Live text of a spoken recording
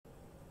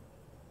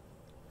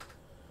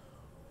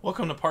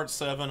Welcome to part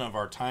 7 of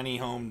our tiny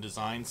home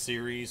design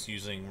series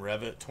using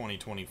Revit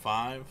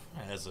 2025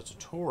 as a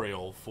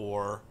tutorial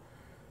for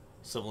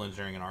civil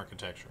engineering and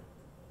architecture.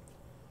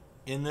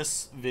 In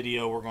this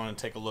video we're going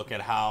to take a look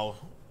at how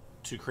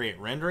to create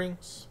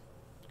renderings,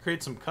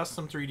 create some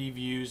custom 3D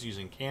views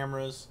using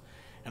cameras,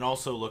 and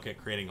also look at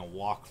creating a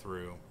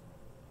walkthrough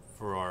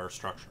for our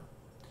structure.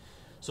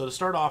 So to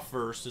start off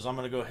first is I'm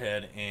going to go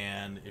ahead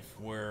and, if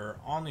we're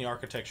on the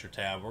architecture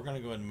tab, we're going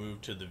to go ahead and move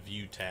to the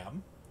view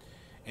tab.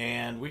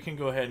 And we can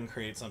go ahead and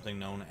create something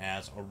known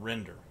as a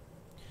render.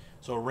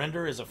 So a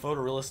render is a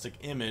photorealistic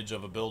image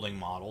of a building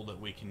model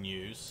that we can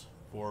use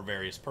for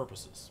various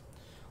purposes.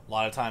 A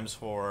lot of times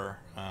for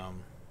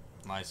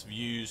nice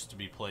views to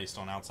be placed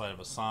on outside of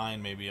a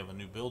sign, maybe of a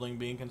new building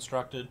being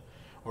constructed,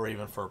 or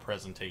even for a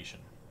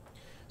presentation.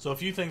 So a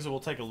few things that we'll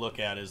take a look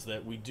at is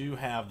that we do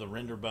have the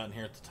render button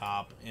here at the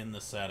top in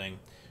the setting.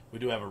 We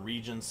do have a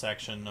region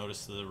section.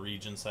 Notice the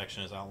region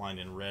section is outlined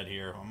in red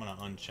here. I'm going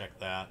to uncheck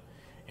that.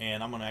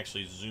 And I'm going to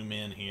actually zoom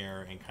in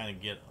here and kind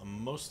of get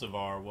most of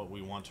what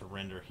we want to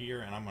render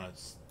here, and I'm going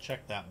to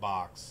check that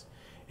box.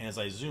 And as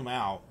I zoom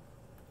out,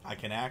 I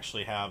can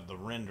actually have the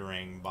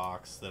rendering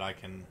box that I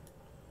can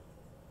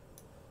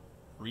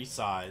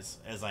resize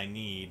as I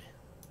need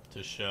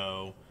to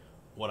show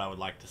what I would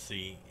like to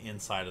see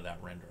inside of that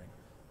rendering.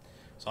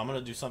 So I'm going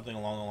to do something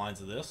along the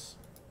lines of this.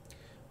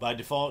 By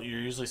default, you're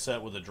usually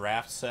set with a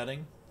draft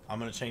setting. I'm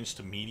going to change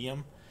to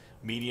medium.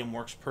 Medium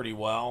works pretty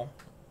well.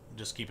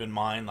 Just keep in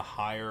mind, the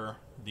higher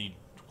the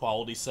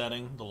quality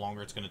setting, the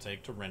longer it's going to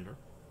take to render.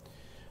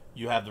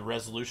 You have the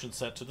resolution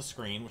set to the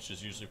screen, which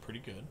is usually pretty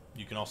good.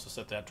 You can also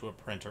set that to a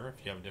printer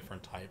if you have a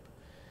different type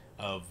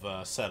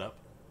of setup.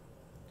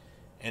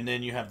 And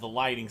then you have the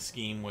lighting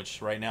scheme,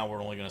 which right now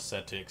we're only going to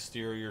set to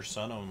exterior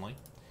sun only.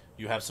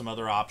 You have some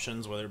other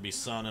options, whether it be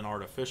sun and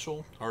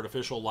artificial.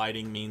 Artificial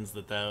lighting means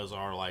that those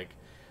are like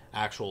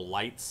actual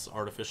lights,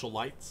 artificial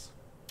lights,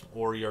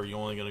 or you're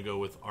only going to go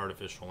with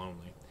artificial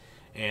only.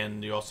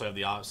 And you also have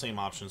the same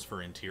options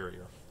for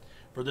interior.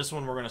 For this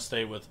one, we're going to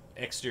stay with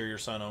exterior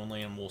sun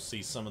only, and we'll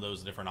see some of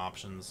those different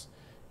options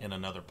in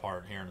another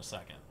part here in a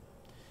second.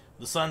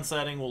 The sun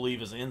setting we'll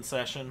leave as in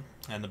session,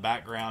 and the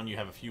background you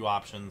have a few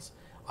options.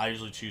 I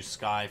usually choose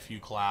sky, few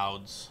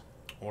clouds,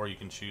 or you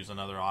can choose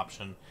another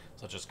option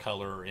such as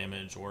color or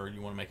image, or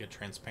you want to make it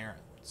transparent.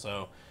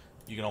 So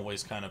you can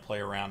always kind of play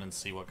around and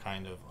see what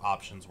kind of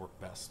options work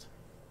best.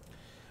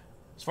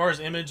 As far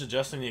as image,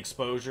 adjusting the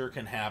exposure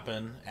can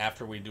happen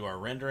after we do our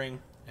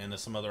rendering, and then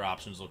some other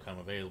options will come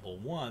available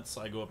once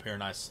I go up here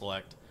and I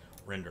select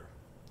render.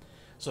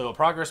 So a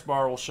progress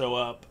bar will show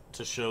up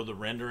to show the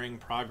rendering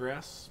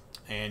progress,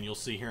 and you'll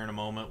see here in a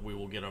moment we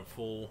will get a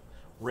full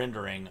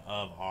rendering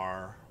of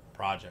our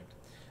project.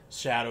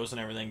 Shadows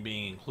and everything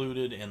being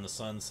included in the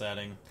sun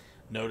setting.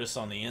 Notice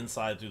on the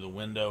inside through the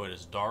window it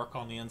is dark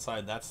on the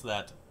inside. That's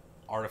that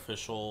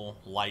artificial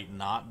light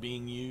not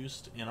being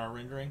used in our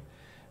rendering.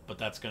 But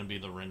that's going to be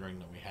the rendering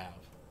that we have.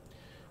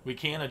 We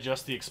can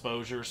adjust the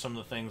exposure, some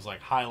of the things like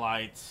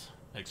highlights,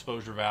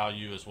 exposure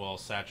value, as well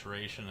as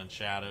saturation and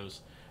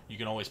shadows. You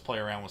can always play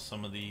around with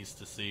some of these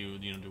to see,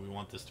 do we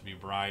want this to be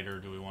brighter,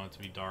 do we want it to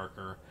be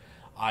darker.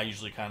 I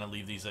usually kind of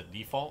leave these at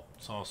default,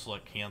 so I'll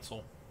select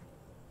cancel.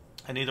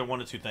 And either one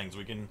of two things,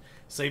 we can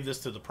save this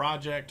to the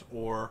project,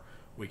 or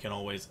we can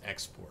always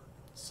export.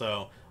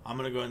 So I'm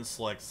going to go ahead and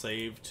select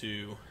save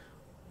to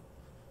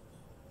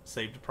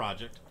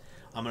project.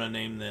 I'm going to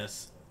name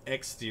this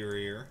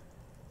exterior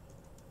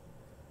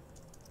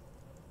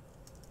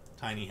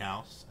tiny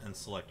house and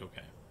select OK.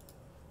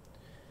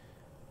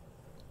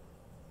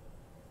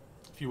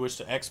 If you wish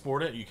to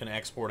export it, you can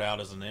export out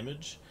as an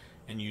image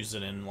and use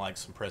it in like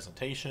some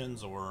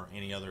presentations or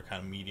any other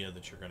kind of media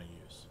that you're going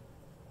to use.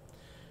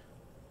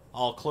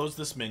 I'll close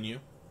this menu.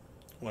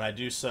 When I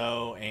do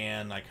so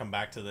and I come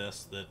back to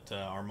this, that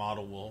our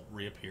model will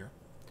reappear.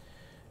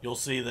 You'll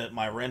see that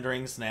my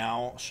renderings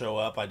now show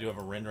up. I do have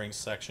a rendering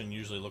section,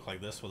 usually look like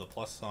this with a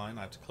plus sign.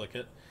 I have to click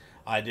it.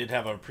 I did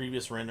have a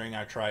previous rendering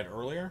I tried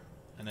earlier,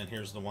 and then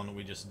here's the one that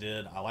we just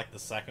did. I like the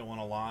second one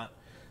a lot,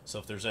 so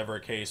if there's ever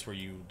a case where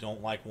you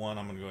don't like one,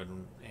 I'm going to go ahead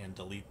and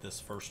delete this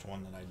first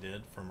one that I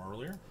did from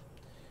earlier.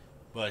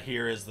 But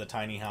here is the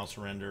tiny house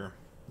render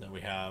that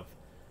we have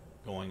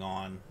going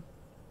on,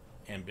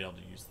 and be able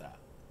to use that.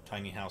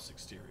 Tiny house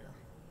exterior.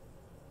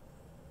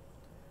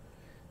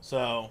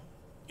 So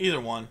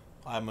either one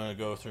I'm going to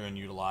go through and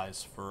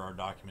utilize for our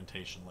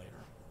documentation later.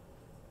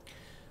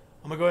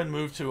 I'm going to go ahead and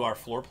move to our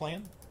floor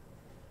plan.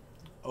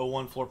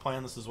 O1 floor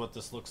plan, this is what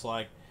this looks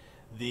like.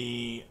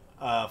 The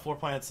floor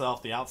plan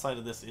itself, the outside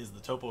of this is the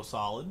topo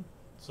solid,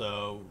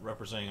 so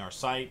representing our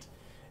site,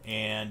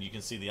 and you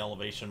can see the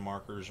elevation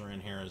markers are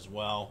in here as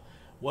well.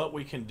 What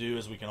we can do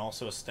is we can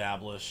also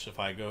establish, if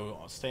I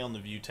stay on the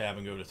view tab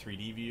and go to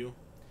 3D view,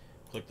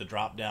 click the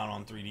drop down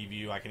on 3D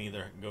view, I can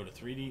either go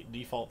to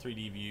default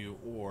 3D view,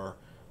 or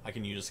I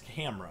can use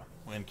camera.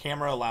 And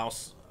camera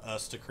allows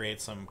us to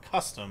create some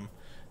custom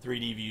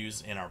 3D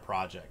views in our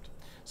project.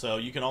 So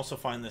you can also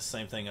find this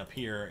same thing up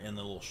here in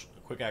the little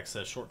quick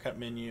access shortcut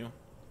menu.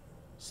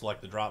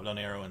 Select the drop down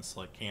arrow and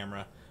select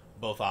camera.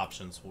 both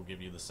options will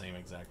give you the same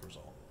exact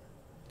result.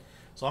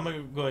 So I'm going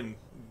to go ahead and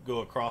go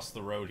across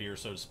the road here,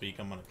 so to speak.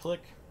 I'm going to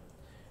click,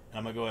 and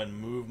I'm going to go ahead and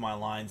move my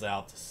lines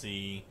out to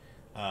see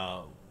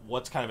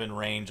what's kind of in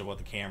range of what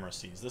the camera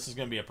sees. This is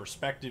going to be a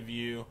perspective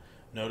view.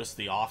 Notice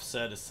the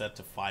offset is set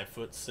to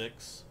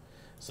 5'6".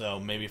 So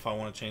maybe if I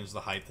want to change the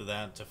height of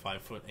that to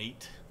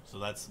 5'8", so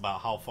that's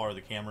about how far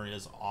the camera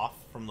is off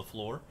from the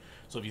floor.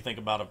 So if you think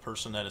about a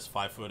person that is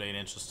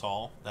 5'8"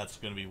 tall, that's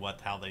going to be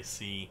how they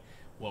see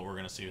what we're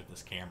going to see with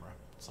this camera.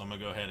 So I'm going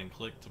to go ahead and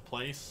click to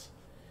place,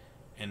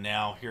 and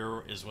now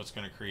here is what's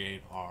going to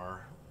create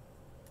our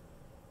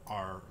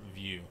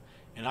view.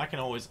 And I can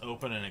always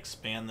open and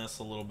expand this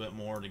a little bit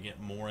more to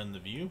get more in the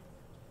view.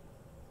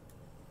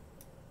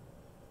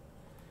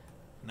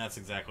 And that's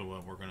exactly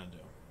what we're going to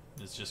do.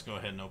 Is just go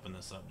ahead and open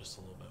this up just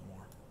a little bit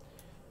more.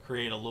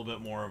 Create a little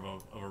bit more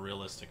of a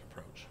realistic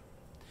approach.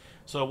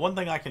 So one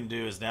thing I can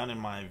do is down in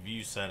my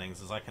view settings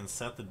is I can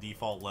set the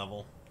default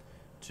level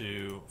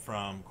to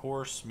from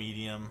coarse,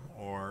 medium,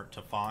 or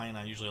to fine.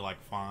 I usually like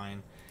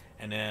fine.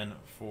 And then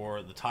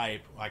for the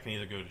type, I can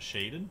either go to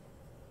shaded.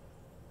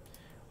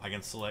 I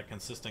can select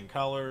consistent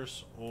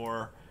colors,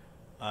 or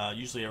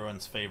usually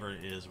everyone's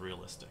favorite is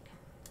realistic.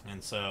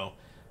 And so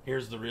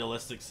here's the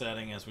realistic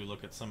setting as we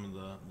look at some of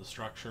the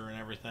structure and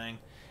everything.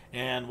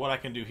 And what I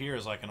can do here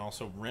is I can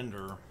also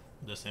render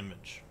this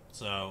image.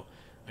 So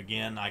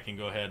again, I can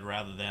go ahead,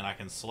 rather than, I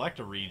can select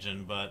a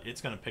region, but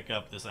it's going to pick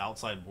up this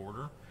outside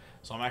border.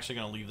 So I'm actually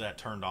going to leave that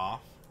turned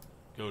off.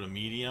 Go to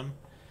medium,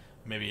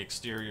 maybe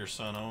exterior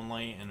sun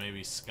only, and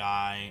maybe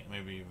sky,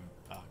 maybe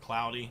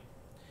cloudy,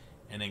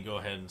 and then go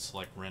ahead and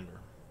select render.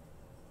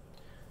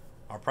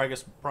 Our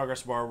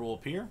progress bar will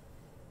appear,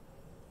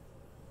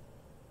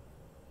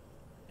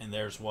 and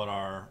there's what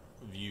our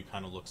view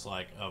kind of looks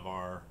like of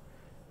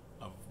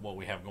what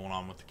we have going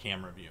on with the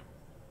camera view.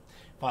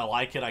 If I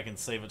like it, I can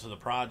save it to the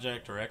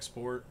project or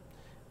export.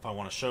 If I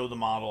want to show the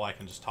model, I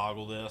can just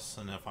toggle this,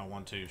 and if I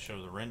want to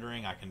show the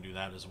rendering, I can do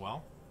that as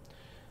well.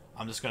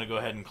 I'm just going to go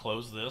ahead and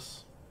close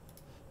this,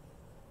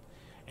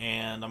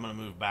 and I'm going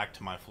to move back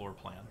to my floor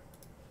plan.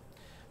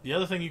 The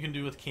other thing you can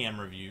do with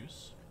camera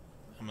views,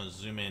 I'm going to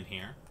zoom in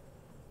here,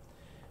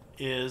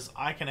 is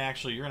I can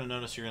actually, you're going to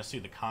notice, you're going to see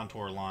the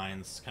contour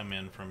lines come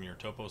in from your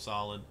topo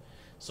solid.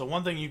 So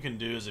one thing you can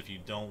do is, if you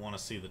don't want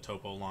to see the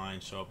topo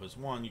line show up as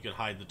one, you could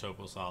hide the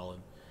topo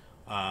solid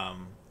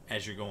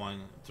as you're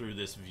going through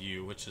this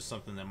view, which is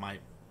something that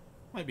might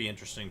be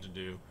interesting to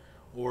do,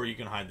 or you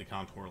can hide the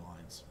contour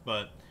lines.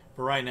 But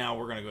for right now,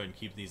 we're going to go ahead and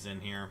keep these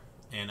in here,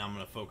 and I'm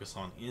going to focus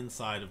on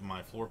inside of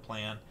my floor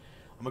plan.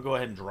 I'm going to go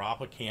ahead and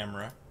drop a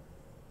camera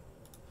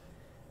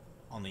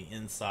on the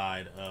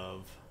inside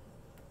of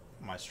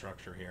my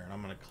structure here, and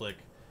I'm going to click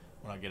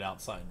when I get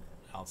outside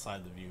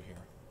the view here.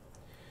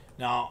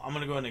 Now I'm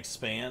going to go ahead and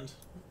expand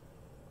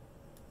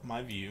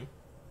my view,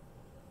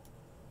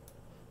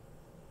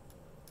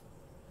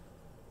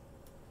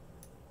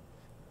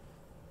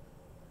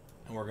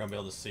 and we're going to be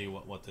able to see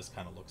what this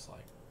kind of looks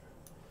like.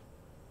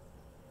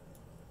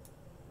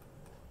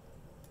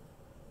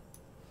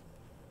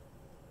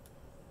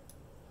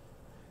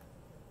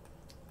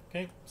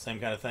 Okay, same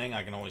kind of thing.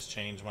 I can always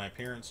change my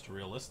appearance to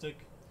realistic.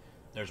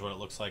 There's what it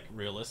looks like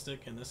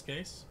realistic in this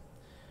case.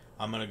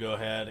 I'm going to go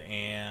ahead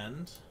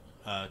and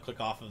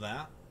click off of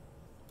that.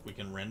 We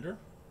can render.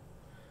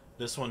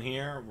 This one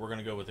here, we're going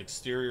to go with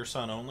exterior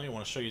sun only. I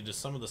want to show you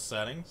just some of the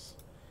settings.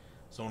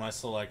 So when I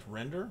select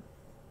render,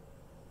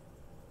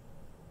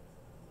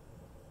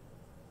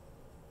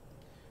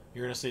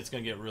 you're going to see it's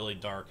going to get really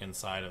dark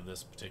inside of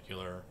this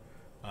particular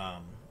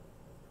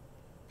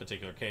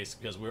case,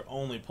 because we're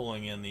only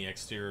pulling in the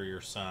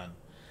exterior sun.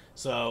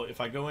 So if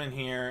I go in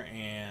here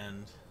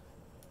and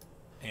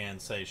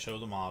say show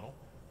the model,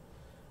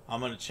 I'm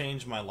going to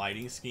change my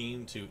lighting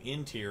scheme to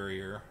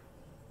interior,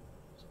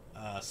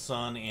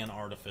 sun and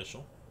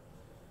artificial,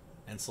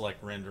 and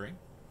select rendering,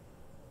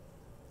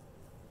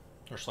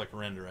 or select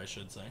render I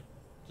should say,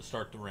 to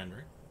start the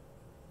rendering.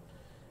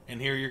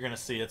 And here you're going to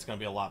see it's going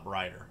to be a lot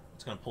brighter.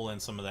 It's going to pull in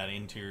some of that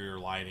interior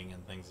lighting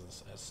and things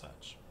as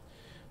such.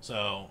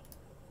 So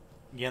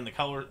again,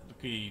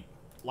 the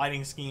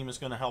lighting scheme is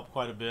going to help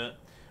quite a bit.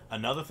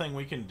 Another thing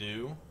we can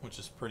do, which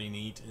is pretty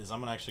neat, is I'm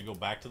going to actually go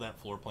back to that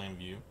floor plan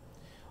view.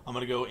 I'm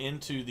going to go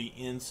into the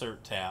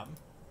Insert tab,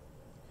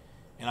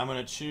 and I'm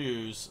going to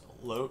choose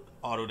Load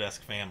Autodesk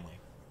Family.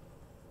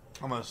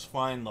 I'm going to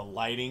find the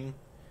lighting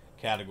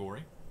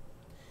category,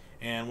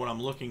 and what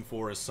I'm looking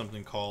for is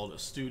something called a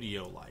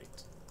Studio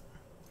Light.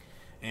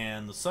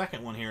 And the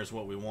second one here is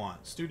what we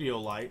want. Studio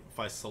Light, if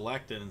I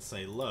select it and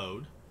say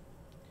Load,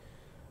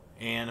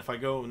 and if I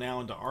go now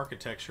into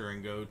Architecture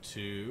and go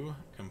to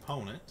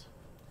Component,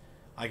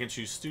 I can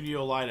choose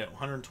Studio Light at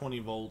 120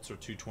 volts or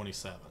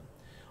 227.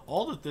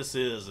 All that this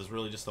is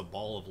really just a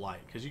ball of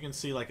light, because you can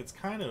see like it's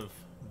kind of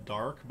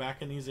dark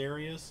back in these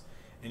areas,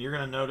 and you're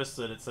going to notice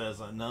that it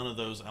says none of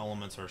those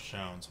elements are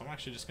shown. So I'm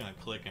actually just going to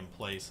click and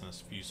place in a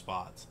few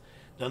spots.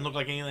 Doesn't look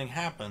like anything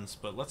happens,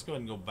 but let's go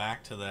ahead and go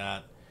back to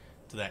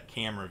that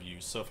camera view.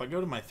 So if I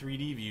go to my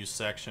 3D views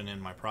section in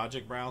my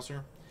project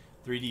browser,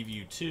 3D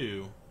View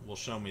 2 will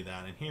show me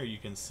that, and here you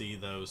can see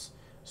those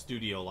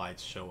studio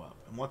lights show up.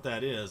 And what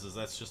that is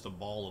that's just a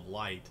ball of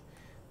light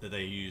that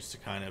they use to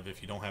kind of,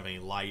 if you don't have any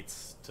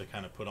lights, to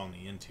kind of put on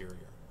the interior.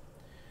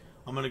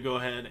 I'm going to go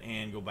ahead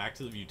and go back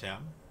to the View tab.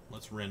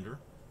 Let's render.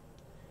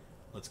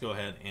 Let's go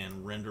ahead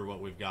and render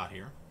what we've got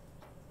here.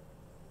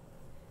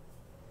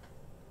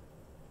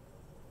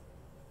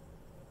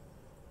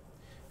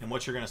 And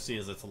what you're going to see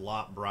is it's a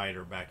lot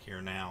brighter back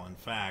here now. In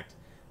fact,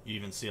 you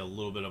even see a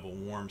little bit of a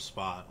warm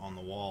spot on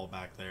the wall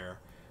back there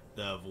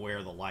of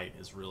where the light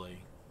is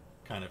really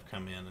kind of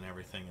come in and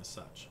everything as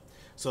such.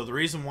 So the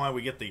reason why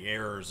we get the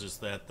errors is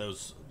that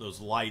those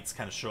lights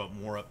kind of show up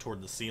more up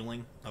toward the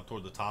ceiling, up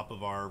toward the top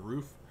of our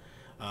roof,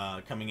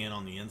 coming in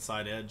on the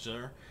inside edge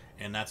there,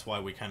 and that's why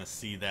we kind of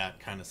see that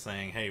kind of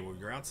saying, hey, well,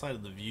 you're outside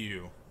of the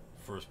view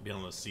for being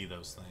able to see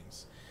those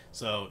things.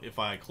 So if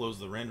I close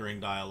the rendering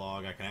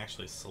dialog, I can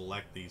actually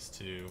select these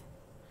two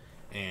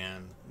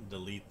and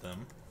delete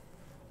them.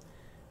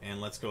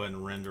 And let's go ahead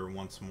and render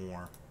once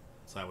more,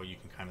 so that way you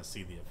can kind of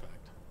see the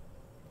effect.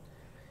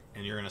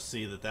 And you're going to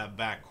see that that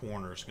back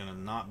corner is going to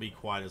not be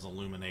quite as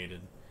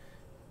illuminated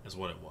as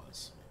what it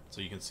was.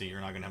 So you can see you're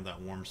not going to have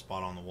that warm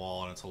spot on the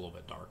wall, and it's a little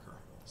bit darker.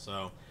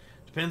 So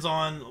depends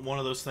on one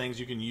of those things.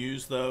 You can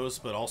use those,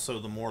 but also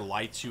the more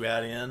lights you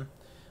add in,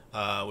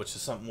 which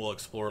is something we'll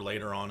explore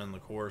later on in the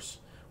course.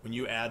 When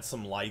you add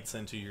some lights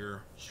into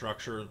your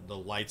structure, the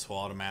lights will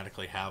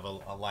automatically have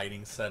a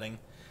lighting setting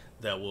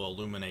that will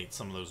illuminate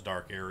some of those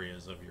dark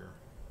areas of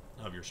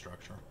your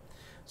structure.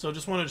 So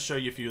just wanted to show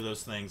you a few of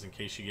those things in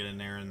case you get in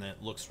there and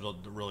it looks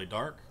really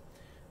dark.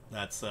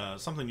 That's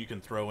something you can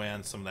throw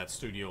in some of that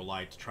studio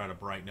light to try to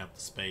brighten up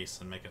the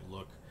space and make it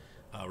look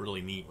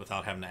really neat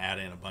without having to add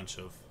in a bunch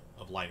of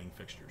lighting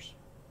fixtures.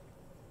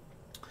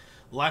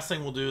 The last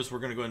thing we'll do is we're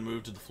going to go ahead and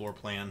move to the floor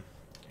plan,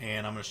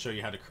 and I'm going to show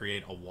you how to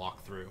create a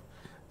walkthrough.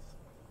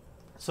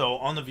 So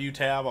on the View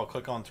tab, I'll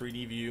click on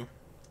 3D View,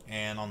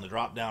 and on the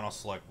drop down I'll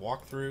select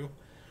Walkthrough.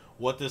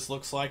 What this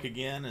looks like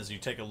again is you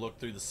take a look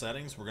through the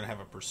settings. We're going to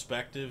have a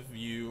perspective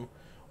view.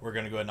 We're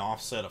going to go ahead and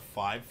offset of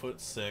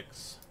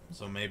 5'6",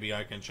 so maybe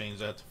I can change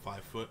that to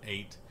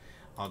 5'8".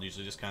 I'll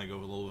usually just kind of go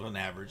with a little bit of an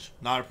average.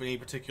 Not for any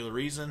particular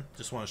reason,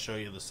 just want to show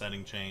you the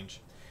setting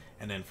change.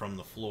 And then from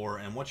the floor,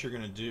 and what you're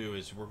going to do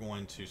is we're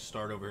going to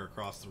start over here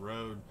across the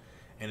road,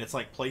 and it's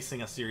like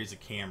placing a series of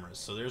cameras.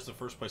 So there's the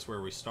first place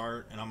where we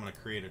start, and I'm going to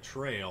create a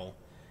trail,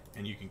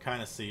 and you can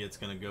kind of see it's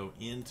going to go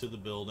into the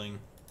building,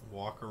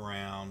 walk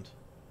around,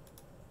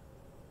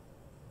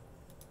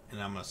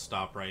 and I'm going to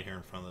stop right here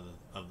in front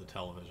of the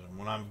television.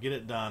 When I get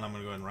it done, I'm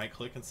going to go ahead and right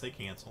click and say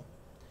cancel.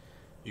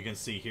 You can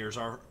see here's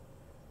our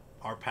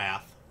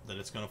path that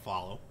it's going to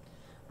follow.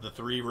 The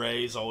 3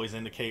 rays always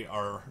indicate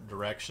our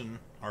direction,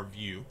 our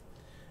view.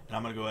 And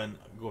I'm going to go ahead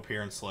and go up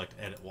here and select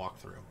edit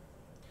walkthrough.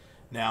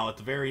 Now at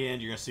the very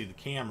end, you're going to see the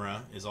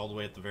camera is all the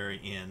way at the very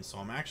end. So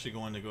I'm actually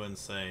going to go ahead and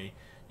say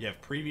you have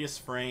previous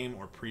frame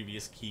or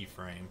previous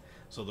keyframe.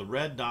 So the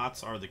red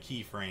dots are the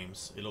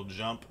keyframes. It'll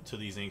jump to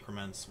these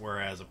increments,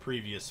 whereas a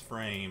previous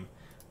frame,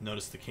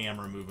 notice the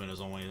camera movement is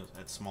only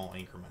at small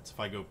increments. If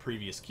I go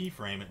previous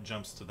keyframe, it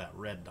jumps to that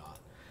red dot.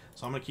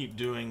 So I'm going to keep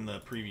doing the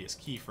previous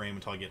keyframe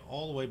until I get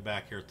all the way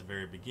back here at the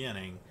very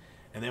beginning.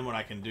 And then what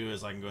I can do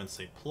is I can go ahead and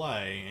say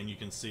play, and you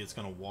can see it's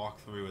going to walk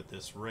through at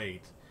this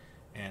rate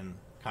and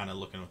kind of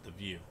looking at the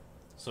view.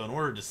 So in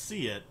order to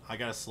see it, I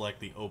got to select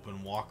the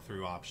open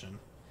walkthrough option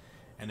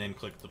and then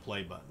click the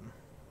play button.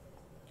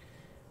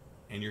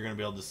 And you're going to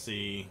be able to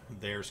see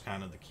there's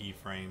kind of the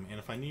keyframe. And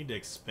if I need to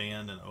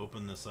expand and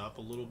open this up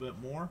a little bit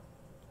more,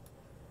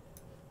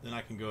 then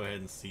I can go ahead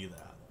and see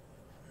that.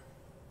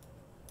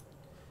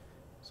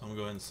 So I'm going to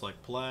go ahead and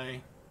select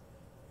play.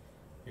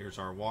 Here's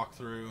our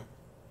walkthrough.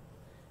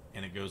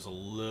 And it goes a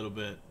little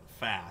bit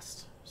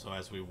fast, so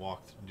as we go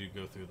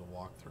through the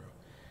walkthrough.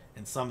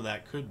 And some of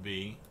that could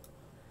be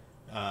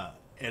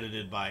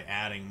edited by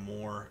adding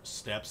more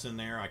steps in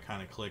there. I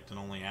kind of clicked and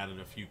only added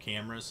a few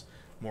cameras.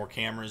 More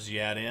cameras you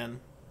add in,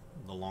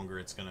 the longer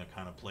it's going to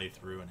kind of play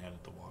through and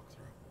edit the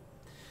walkthrough.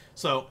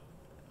 So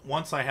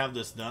once I have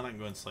this done, I can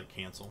go ahead and select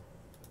cancel.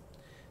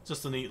 It's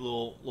just a neat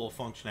little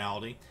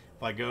functionality.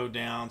 If I go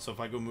down, so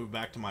if I go move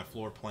back to my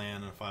floor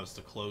plan, and if I was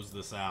to close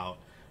this out,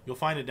 you'll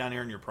find it down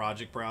here in your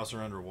project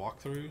browser under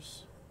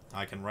walkthroughs.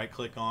 I can right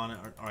click on it,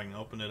 or I can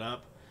open it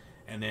up,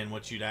 and then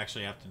what you'd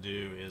actually have to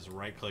do is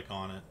right click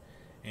on it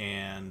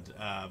and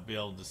be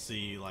able to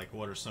see like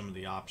what are some of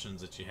the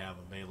options that you have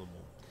available.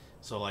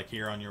 So like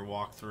here on your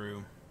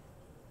walkthrough,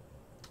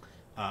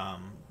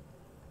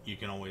 you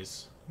can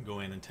always go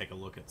in and take a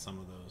look at some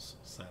of those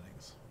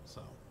settings.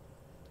 So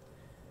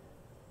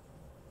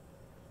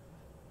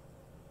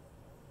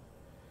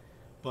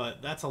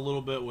but that's a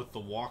little bit with the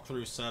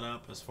walkthrough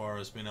setup as far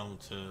as being able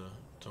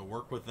to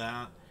work with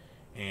that,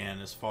 and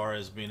as far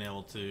as being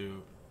able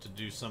to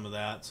do some of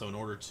that. So in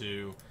order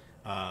to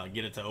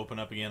get it to open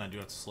up again, I do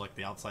have to select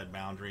the outside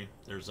boundary.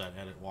 There's that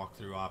edit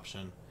walkthrough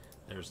option.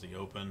 There's the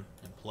open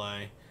and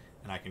play,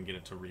 and I can get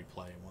it to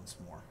replay once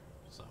more.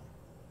 So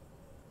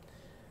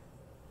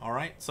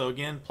Alright, so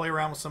again, play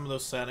around with some of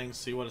those settings,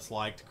 see what it's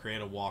like to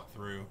create a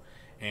walkthrough,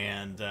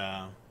 and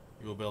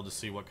you'll be able to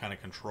see what kind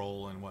of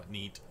control and what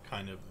neat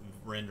kind of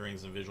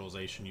renderings and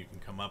visualization you can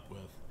come up with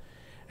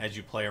as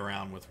you play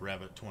around with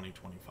Revit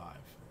 2025.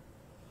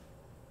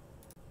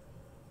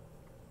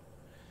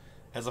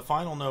 As a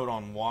final note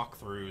on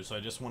walkthroughs, I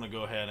just want to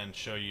go ahead and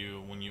show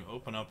you when you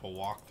open up a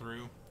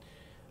walkthrough,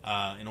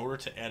 in order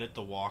to edit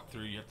the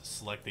walkthrough, you have to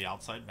select the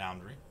outside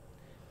boundary.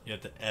 You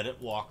have to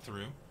edit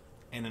walkthrough.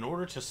 And in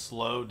order to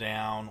slow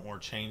down or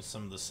change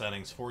some of the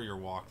settings for your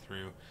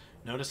walkthrough,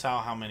 notice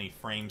how many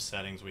frame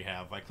settings we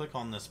have. If I click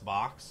on this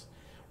box,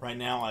 right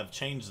now I've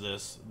changed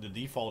this. The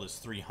default is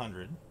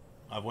 300.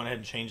 I went ahead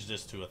and changed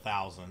this to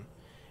 1000.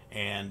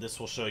 And this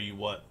will show you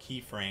what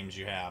keyframes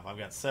you have. I've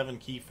got 7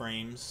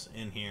 keyframes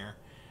in here.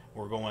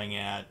 We're going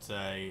at,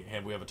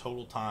 we have a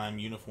total time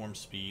uniform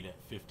speed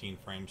at 15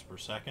 frames per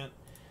second.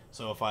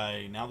 So if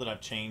now that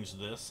I've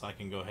changed this, I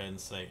can go ahead and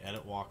say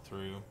edit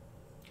walkthrough.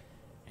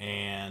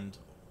 And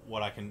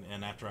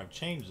and after I've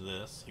changed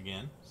this,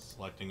 again,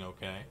 selecting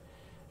OK,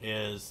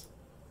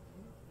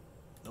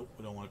 nope,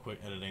 we don't want to quit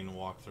editing the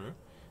walkthrough.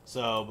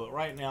 So, but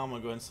right now I'm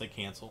going to go ahead and say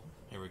cancel.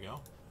 Here we go.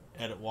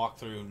 Edit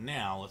walkthrough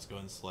now. Let's go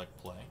ahead and select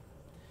play.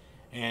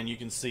 And you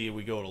can see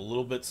we go a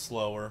little bit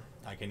slower.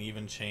 I can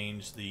even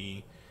change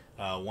the,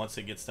 once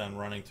it gets done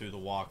running through the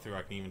walkthrough,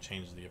 I can even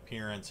change the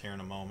appearance here in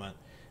a moment.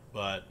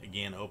 But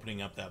again,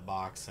 opening up that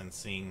box and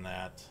seeing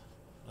that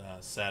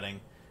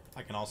setting,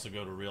 I can also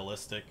go to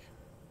realistic.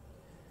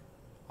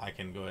 I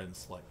can go ahead and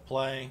select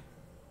play.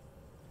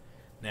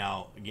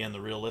 Now, again, the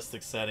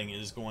realistic setting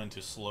is going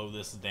to slow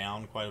this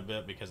down quite a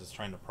bit because it's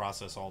trying to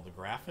process all the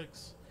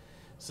graphics.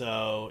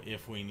 So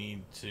if we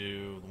need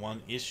to,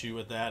 one issue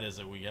with that is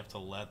that we have to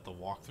let the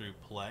walkthrough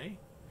play.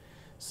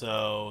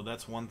 So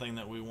that's one thing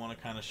that we want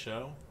to kind of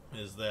show,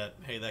 is that,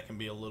 hey, that can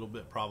be a little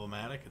bit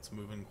problematic. It's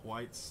moving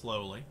quite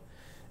slowly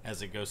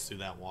as it goes through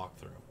that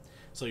walkthrough.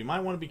 So you might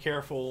want to be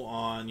careful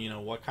on,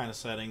 what kind of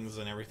settings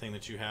and everything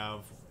that you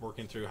have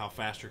working through, how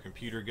fast your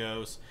computer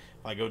goes.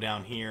 If I go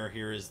down here,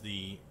 here is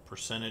the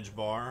percentage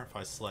bar. If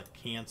I select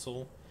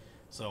cancel,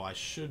 so I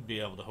should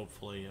be able to,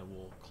 hopefully it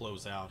will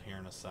close out here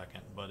in a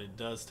second, but it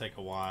does take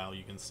a while.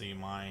 You can see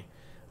my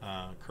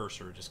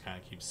cursor just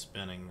kind of keeps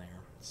spinning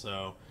there.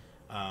 So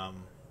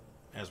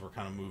as we're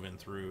kind of moving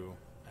through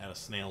at a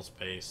snail's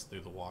pace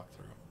through the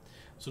walkthrough.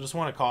 So just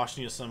want to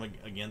caution you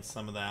against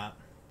some of that.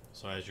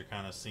 So as you're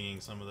kind of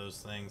seeing some of those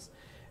things,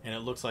 and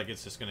it looks like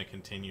it's just going to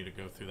continue to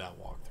go through that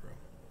walkthrough.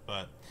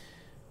 But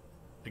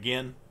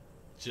again,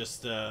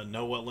 just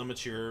know what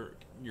limits your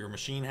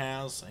machine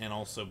has, and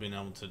also being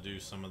able to do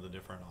some of the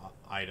different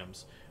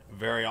items.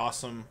 Very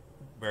awesome,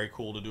 very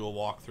cool to do a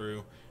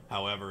walkthrough.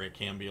 However, it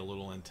can be a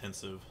little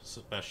intensive,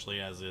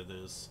 especially as it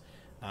is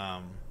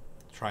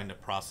trying to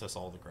process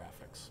all the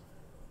graphics.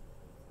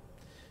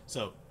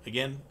 So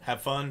again,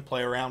 have fun,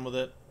 play around with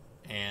it,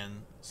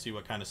 and see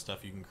what kind of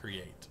stuff you can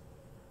create.